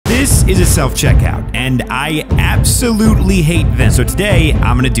is a self-checkout, and I absolutely hate them. So today,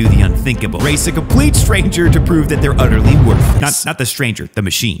 I'm gonna do the unthinkable. Race a complete stranger to prove that they're utterly worthless. Not the stranger, the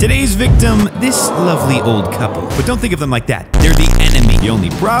machine. Today's victim, this lovely old couple. But don't think of them like that. They're the enemy. The only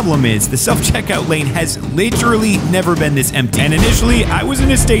problem is the self-checkout lane has literally never been this empty. And initially, I was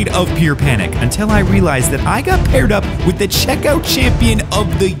in a state of pure panic until I realized that I got paired up with the checkout champion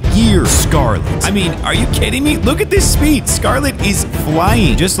of the year, Scarlett. I mean, are you kidding me? Look at this speed. Scarlett is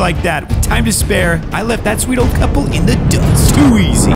flying. Just like that, with time to spare, I left that sweet old couple in the dust. Too easy.